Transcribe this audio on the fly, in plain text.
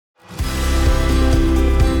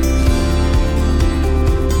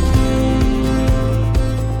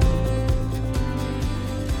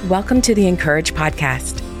Welcome to the Encourage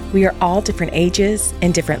podcast. We are all different ages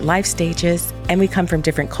and different life stages, and we come from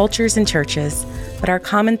different cultures and churches, but our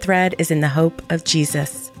common thread is in the hope of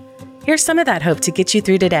Jesus. Here's some of that hope to get you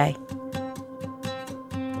through today.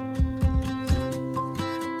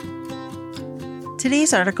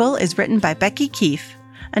 Today's article is written by Becky, Keife,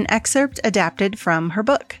 an excerpt adapted from her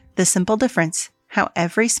book, The Simple Difference: How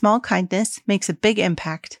Every Small Kindness Makes a Big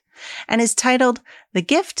Impact, and is titled The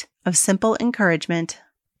Gift of Simple Encouragement.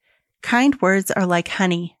 Kind words are like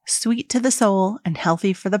honey, sweet to the soul and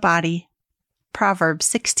healthy for the body. Proverbs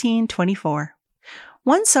 16:24.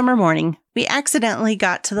 One summer morning, we accidentally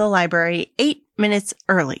got to the library 8 minutes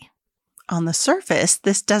early. On the surface,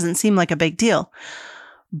 this doesn't seem like a big deal.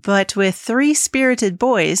 But with 3 spirited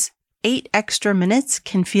boys, 8 extra minutes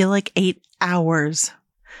can feel like 8 hours.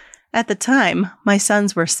 At the time, my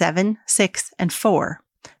sons were 7, 6, and 4.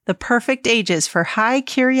 The perfect ages for high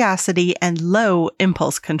curiosity and low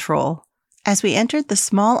impulse control. As we entered the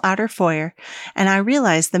small outer foyer, and I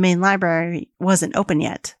realized the main library wasn't open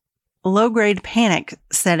yet, low-grade panic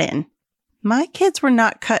set in. My kids were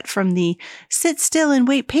not cut from the sit still and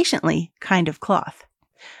wait patiently kind of cloth.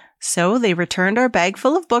 So they returned our bag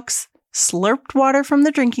full of books, slurped water from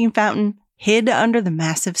the drinking fountain, hid under the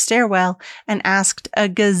massive stairwell, and asked a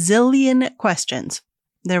gazillion questions.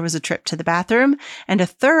 There was a trip to the bathroom and a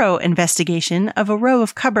thorough investigation of a row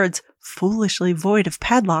of cupboards foolishly void of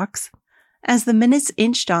padlocks. As the minutes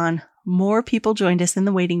inched on, more people joined us in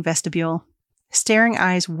the waiting vestibule. Staring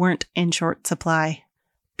eyes weren't in short supply.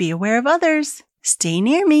 Be aware of others. Stay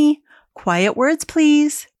near me. Quiet words,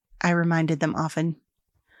 please, I reminded them often.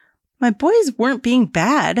 My boys weren't being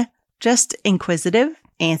bad, just inquisitive,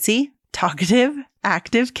 antsy, talkative,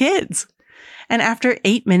 active kids. And after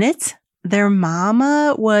 8 minutes, their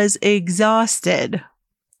mama was exhausted.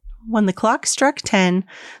 When the clock struck 10,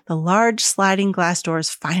 the large sliding glass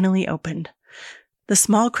doors finally opened. The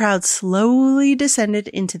small crowd slowly descended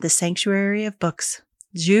into the sanctuary of books.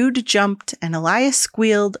 Jude jumped and Elias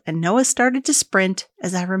squealed and Noah started to sprint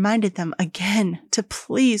as I reminded them again to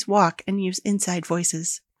please walk and use inside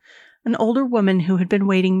voices. An older woman who had been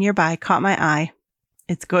waiting nearby caught my eye.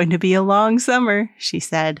 "It's going to be a long summer," she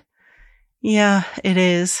said. "Yeah, it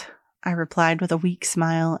is," I replied with a weak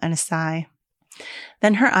smile and a sigh.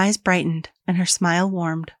 Then her eyes brightened and her smile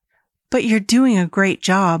warmed. "But you're doing a great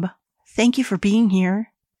job. Thank you for being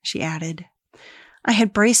here," she added. I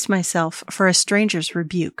had braced myself for a stranger's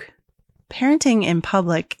rebuke. Parenting in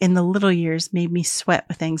public in the little years made me sweat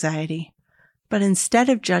with anxiety. But instead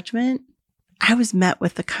of judgment, I was met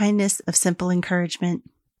with the kindness of simple encouragement.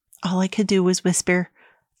 All I could do was whisper,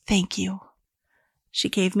 "Thank you." She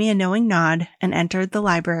gave me a knowing nod and entered the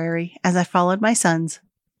library as I followed my sons,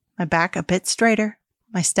 my back a bit straighter,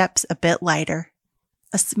 my steps a bit lighter.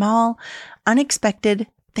 A small, unexpected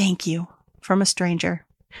thank you from a stranger.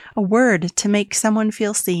 A word to make someone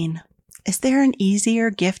feel seen. Is there an easier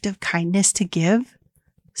gift of kindness to give?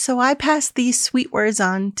 So I pass these sweet words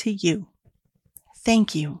on to you.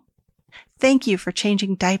 Thank you. Thank you for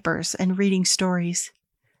changing diapers and reading stories.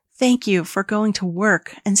 Thank you for going to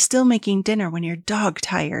work and still making dinner when you're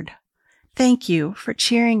dog-tired. Thank you for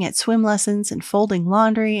cheering at swim lessons and folding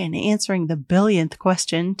laundry and answering the billionth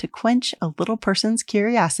question to quench a little person's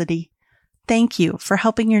curiosity. Thank you for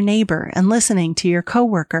helping your neighbor and listening to your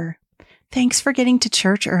coworker. Thanks for getting to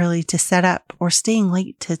church early to set up or staying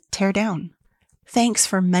late to tear down. Thanks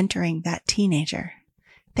for mentoring that teenager.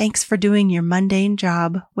 Thanks for doing your mundane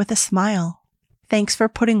job with a smile. Thanks for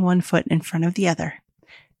putting one foot in front of the other.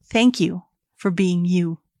 Thank you for being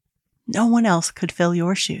you. No one else could fill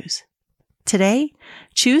your shoes. Today,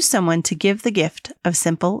 choose someone to give the gift of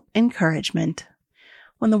simple encouragement.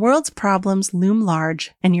 When the world's problems loom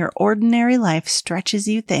large and your ordinary life stretches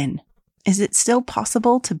you thin, is it still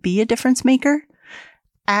possible to be a difference maker?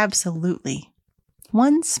 Absolutely.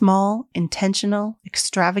 One small, intentional,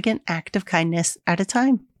 extravagant act of kindness at a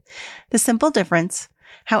time. The Simple Difference: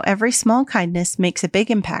 How Every Small Kindness Makes a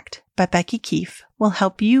Big Impact by Becky, Keife will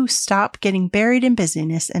help you stop getting buried in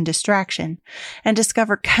busyness and distraction and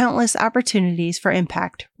discover countless opportunities for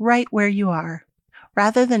impact right where you are.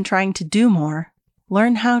 Rather than trying to do more,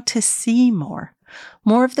 learn how to see more.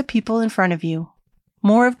 More of the people in front of you,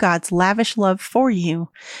 more of God's lavish love for you,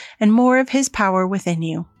 and more of His power within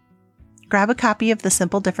you. Grab a copy of The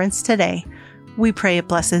Simple Difference today. We pray it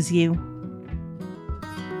blesses you.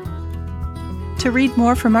 To read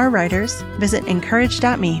more from our writers, visit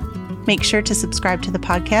encourage.me. Make sure to subscribe to the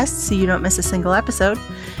podcast so you don't miss a single episode,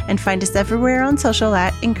 and find us everywhere on social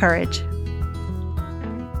at Encourage.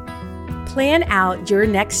 Plan out your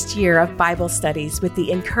next year of Bible studies with the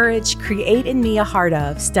Encourage Create in Me a Heart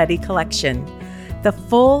of study collection. The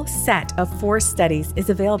full set of 4 studies is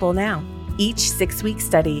available now. Each 6-week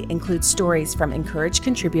study includes stories from encouraged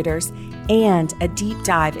contributors and a deep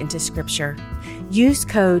dive into Scripture. Use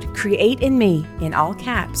code CREATEINME in all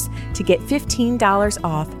caps to get $15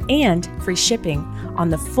 off and free shipping on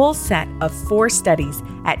the full set of 4 studies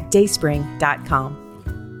at dayspring.com.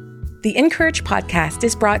 The Encourage podcast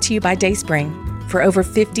is brought to you by Dayspring. For over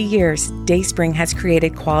 50 years, Dayspring has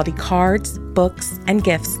created quality cards, books, and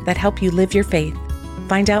gifts that help you live your faith.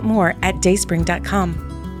 Find out more at dayspring.com.